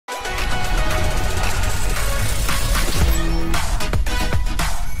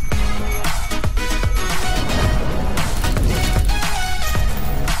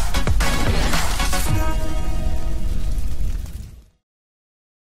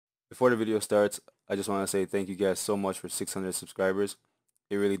Before the video starts, I just want to say thank you guys so much for 600 subscribers.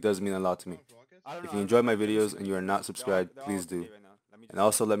 It really does mean a lot to me. If you enjoy my videos and you are not subscribed, please do. And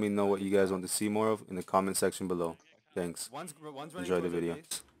also let me know what you guys want to see more of in the comment section below. Thanks. Enjoy the video.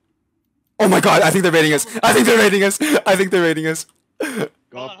 Oh my god, I think they're raiding us. I think they're raiding us. I think they're raiding us. Hold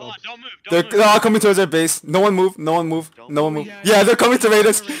on, don't move. They're all coming towards our base. No one move. No one move. No one move. Yeah, they're coming to raid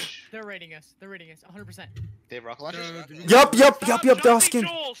us. They're raiding us. They're raiding us. 100%. They have rocket launchers? Yup. They're all skinned.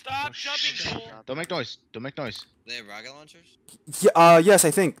 Stop jumping, Joel. Don't make noise. Don't make noise. They have rocket launchers? Yeah, yes,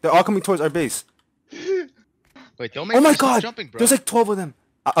 I think. They're all coming towards our base. Wait, don't make Oh my noise. Stop god! Jumping, bro. There's like 12 of them.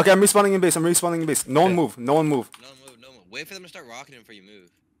 Okay, I'm respawning in base. No one move. No one move. No move, no move. Wait for them to start rocketing before you move.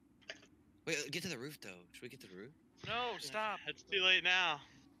 Wait, get to the roof though. Should we get to the roof? No, stop. It's too late now.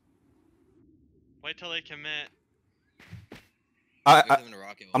 Wait till they commit. Wait for them to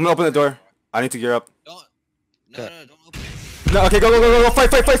rocket. I'm gonna open the door. I need to gear up. Don't open it. No, okay, go.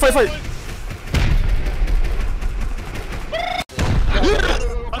 Fight.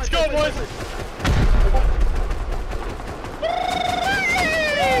 Let's go, boys!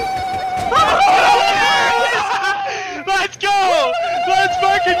 Let's go! Let's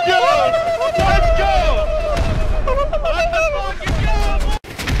fucking go! Let's go! Let's fucking go!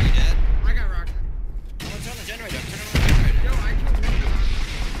 You dead? I got rocket. Someone turn on the generator. Turn on the generator. Yo,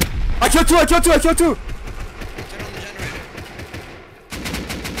 I killed two. Turn on the generator.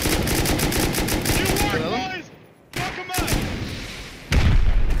 You work, boys! Fuck 'em up!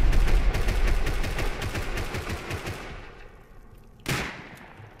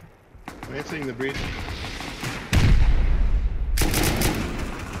 I'm hitting the breach.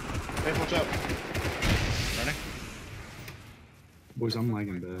 Hey, watch out. Running. Boys, I'm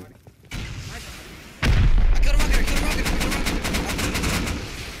lagging back. I killed a rocket.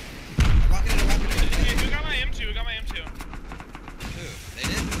 I rocketed. Who got my M2? Who got my M2? Who? They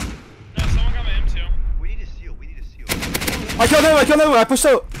did? No, someone got my M2. We need a seal. I killed that one. I pushed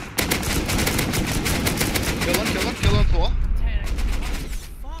out. Kill him on the wall.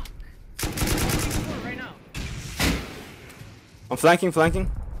 fuck. Right now. I'm flanking.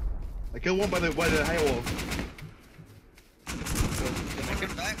 I killed one by the high wall.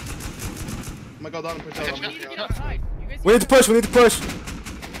 Come back. Oh my god, down and push out. We need to get outside. You guys We need to push. I'm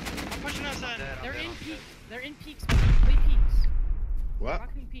pushing outside. They're in peaks. They're in peaks. Play peaks. What?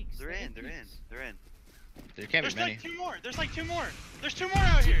 Rocketing peaks. They're in. There can't There's be many. like two more. There's like two more. There's two more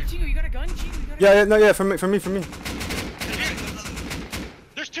out here. Chingo, you got a gun? Chingo, you got a gun? Yeah. For me.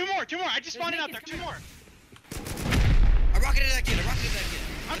 There's two more. I just spawned out there. Two more. I rocketed that kid.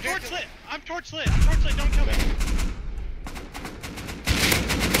 I'm torch lit. Don't kill me.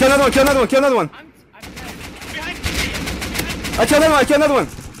 Kill another one. I'm Behind me. I killed another one.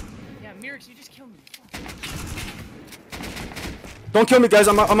 Yeah, Mirix, you just killed me. Fuck. Don't kill me, guys.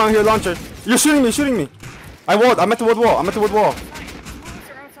 I'm out here launcher. You're shooting me. I'm at the wood wall. Outside. Two are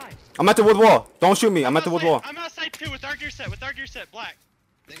outside. I'm at the wood wall. Don't shoot me. I'm at the wood wall. I'm outside too with our gear set. Black.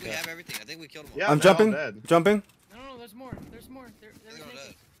 I think we have everything. I think we killed them all. Yeah, I'm they're all jumping. dead. No, there's more. They're They're all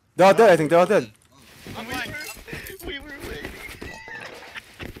dead. They're all dead. I think they're all dead. I'm black. We were waiting.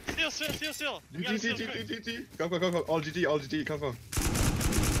 Steal. We gotta steal quick. GG. Go. All GG. Come.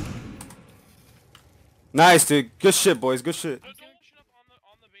 Nice, dude. Good shit, boys. Good shit. Don't push it up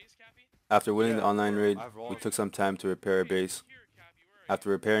on the base, Cappy. After winning the online raid, we took some time to repair our base. Here, Cappy. After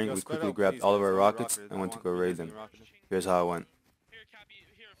repairing, we quickly grabbed all of our rockets and went to go raid them. Here's how it went. Here, Cappy.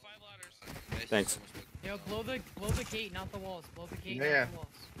 Here, 5 ladders. Thanks. Yo, blow the gate, not the walls. Blow the gate, Yeah. not the walls.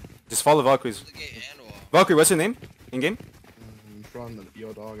 Just follow Valkyrie's. The gate and wall. Valkyrie, what's your name? In game? From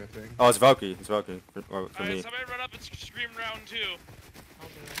your dog, I think. Oh, it's Valkyrie. For Alright, me. somebody run up and scream round 2. I'll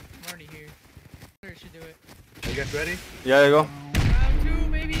do it. I'm already here. Clear should do it. You guys ready? Yeah, there you go. Round 2,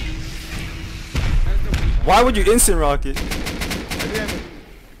 baby. Why would you instant rocket?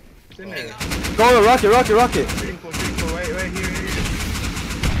 It's in there. Go, rocket. Shooting for, right here.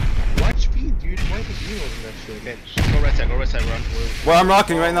 Watch speed, dude. Why is it heroes in that shit? Okay, go right side, run. Well, I'm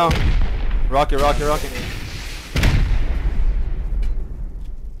rocking right now. Rocket.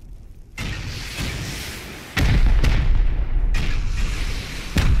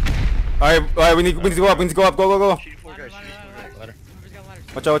 Alright, we need to go up. Go. Ladder. Ladder. Whoever's got ladders.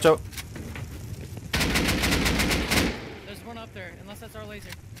 Watch out. There's one up there, unless that's our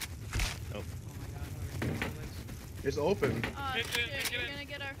laser. Nope. Oh my god, whoever's got laser. It's open. Oh Get shit, in. we're gonna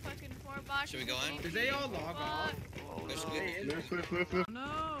get our fucking 4 boxes. Should we go in? Did they all log off? Move.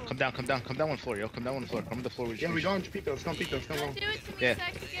 No! Come down one floor, yo. Come to the floor. Yeah, we going to peek those. Come Do on. it to me Yeah, so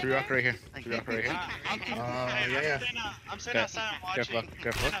I can get 3 rocket right here. Yeah. I'm staying outside. I'm watching.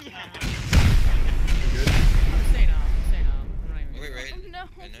 Careful. I'm staying out. I'm not even Wait, right? No!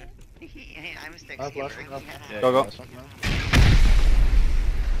 No. In there. I'm a stick Up, skipper. left, up. Yeah, Go, go. last one.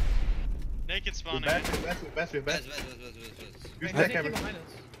 Naked spawning. Best. Best. Use Wait, that they camera. behind us.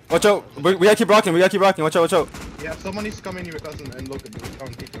 Watch out. We gotta keep rocking. We gotta keep rocking. Watch out. Watch out. Yeah, someone needs to come in here with us and look at this. Come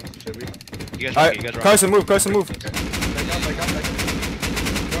and peek us, should we? You guys All rock, you guys right. rock. Carson, move. Carson, move. Back up.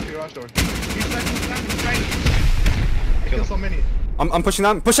 Drop your rush door. I killed so many. I'm pushing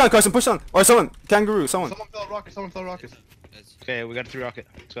down. Push on, Carson. Push on. Or someone. Kangaroo. Someone. Someone fell rocket. That's Okay, we got a 3 rocket.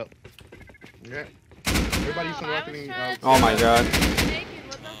 Let's go. Yeah. Everybody using I was rocketing. trying to Oh my god. naked,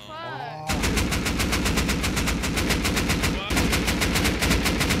 what the fuck?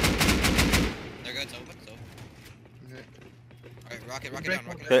 There goes open. So. Yeah. Alright, rocket down, rocket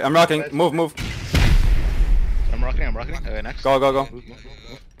down. Okay, I'm rocking. Move, move. I'm rocking. Okay, next. Go, go, go. Move, move,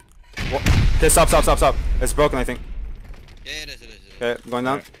 move. Okay, stop. It's broken, I think. Yeah, it is. Okay, going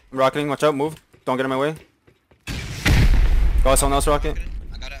down. I'm rocketing. Watch out. Move. Don't get in my way. Go, someone else rocket.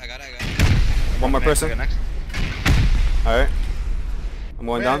 I got it. One more Next, person. okay, next. Alright. I'm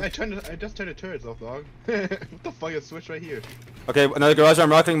going Man, down. I just turned the turrets off, dog. What the fuck? You switch right here. Okay, another garage.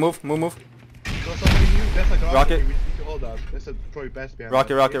 I'm rocketing. Move. So somebody new. That's like Rocket. We need to hold that. That's a probably best behind.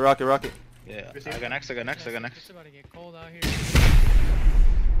 Rocket. Yeah, I got next. It's about to get cold out here.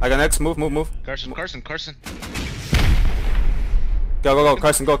 I got next. Move. Carson.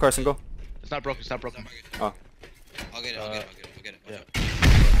 Go. Carson, go. It's not broken. Oh. I'll get it. Watch Yeah. out.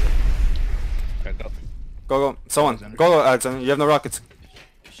 Alright, go. Go. Someone. Go, Alexander. You have no rockets.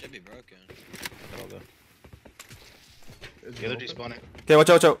 It should be broken. Go. Is The other it G open? spawning. Okay, watch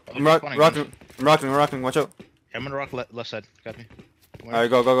out. I'm Spawning, rocking. Watch out. I'm gonna rock left side. Got me. Alright,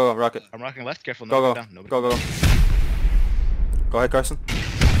 go. Rocket. I'm rocking left. Careful. Go. Nobody down. Nobody. Go. Go ahead, Carson.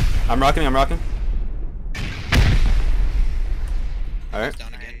 I'm rocking. Alright.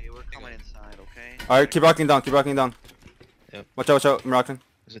 Down again. Hey, we're coming inside, okay? Alright, keep rocking down. Yep. Watch out. I'm rocking.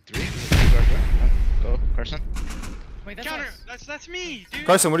 Is it 3? Go, Carson. Wait, that's Counter. us. That's me, dude.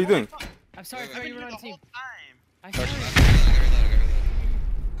 Carson, what are you doing? I'm sorry, I I've thought been you were on the a team. whole time. I Carson. saw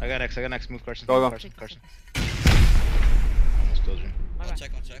I got next. Move, Carson. Go. Move, Carson. Almost killed you. I'll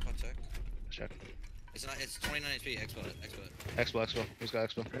check. Check. It's 29 HP. Expo. Expo. Who's got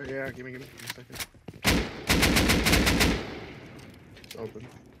Expo? Yeah, give me a second. It's open.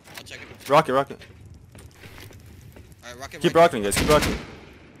 I'll check it. Rocket. Alright, rocket. Keep right. rocking, guys. Keep rocking.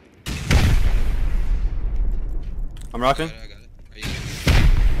 I'm rocking. I got it. Are you good?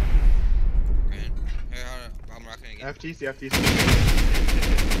 Ran. Here, I'm rocking again. FTC.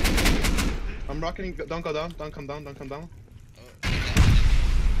 I'm rocketing. Don't go down. Don't come down. Oh,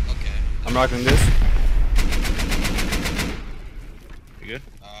 okay. I'm rocking this. You good?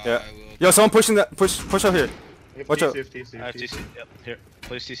 Yeah. I will. Yo, someone pushing that. Push out here. Watch out. FTC. I have TC. Yep. Here.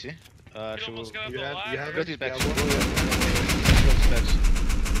 Place TC. You Should we almost got up You the have ladder. go these Yeah, backs? one-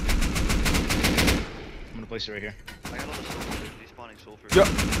 I'm gonna place it right here. I got all the sulfur. Respawning sulfur. Yo.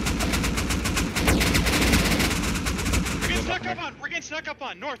 We're getting snuck up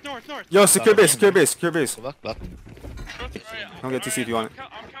on. North. Yo, secure base. Go left. Don't get TC if you want it. I'm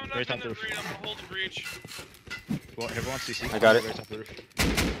coming Right up top in the roof. breach. I'm gonna hold the breach. Everyone TC. I got it. Right top of the roof.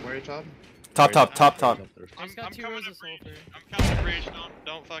 Where you top? Top. Right top of the roof. I just got 2 rows of sulfur. I'm coming to breach.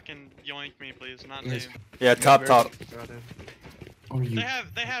 Don't fucking yoink me, please. Not new. Yeah, top. Got it. Or you.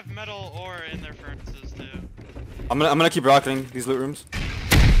 They have metal ore in their furnaces too. I'm gonna keep rocketing these loot rooms.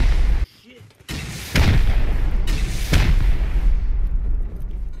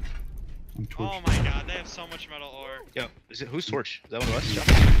 I'm torch. Oh my god, they have so much metal ore. Yo, is it who's torch? Is that one of us?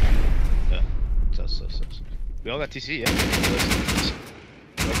 Yeah. It's us. We all got TC, yeah?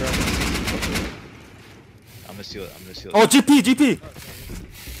 I'm gonna steal it. Oh, GP.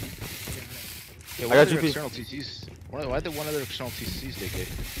 Yeah, I what got other GP. external TCs? Why did one other external TCs they gave?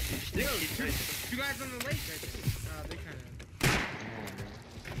 You guys on the lake right there. They kinda...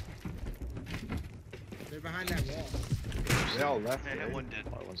 They're behind that wall. They all left. Hey, right? one dead.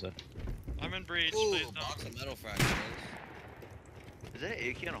 What was that? I'm in breach, Ooh, please a don't. box of metal fragments. Is that an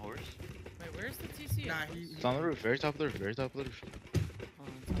AK on a horse? Wait, where's the TC? Nah, at? It's on the roof, very top of the roof. Oh,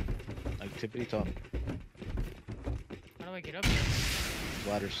 on top. Like tippity top. How do I get up there?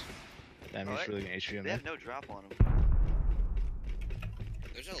 Ladders. Damn, he's Alright. really gonna HV him They there. have no drop on them.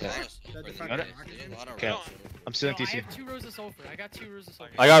 There's a Okay. lot of That sulfur the in fucking there. rocket There's a in? lot of Okay. rock sulfur. I'm stealing No, I TC. have 2 rows of sulfur. I got 2 rows of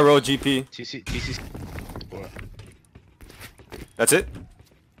sulfur. I got row GP. TC. That's it?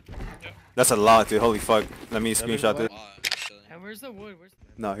 That's a lot, dude. Holy fuck. Let me screenshot this. Actually. And where's the wood?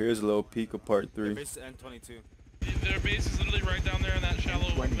 Now here's a little peek of part 3. Base N22. Their base is literally right down there in that shallow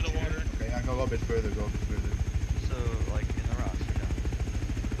middle water. Okay, I go a bit further. So, like, in the rocks or down?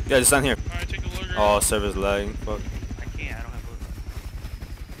 Yeah, just down here. Alright, take the looter. Oh, server's lagging. Fuck. I can't, I don't have loot.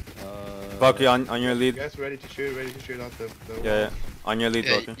 Valkyrie on your You lead. guys ready to shoot out the Yeah, on your lead,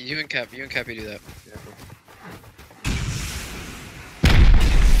 Yeah, Valkyrie. you and Cappy do that. Yeah,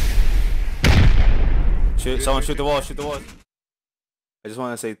 cool. Someone shoot the wall, shoot the wall. I just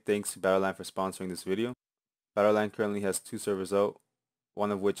want to say thanks to Battleland for sponsoring this video. Battleland currently has 2 servers out, one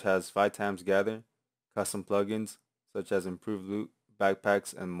of which has 5 times gather, custom plugins such as improved loot,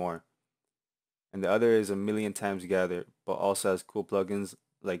 backpacks, and more. And the other is 1,000,000 times gather, but also has cool plugins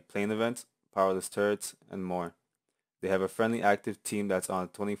like plane events, powerless turrets, and more. They have a friendly active team that's on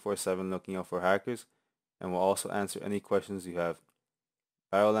 24/7 looking out for hackers and will also answer any questions you have.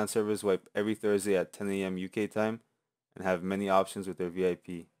 Battleland servers wipe every Thursday at 10 a.m. UK time and have many options with their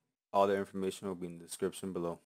VIP. All their information will be in the description below.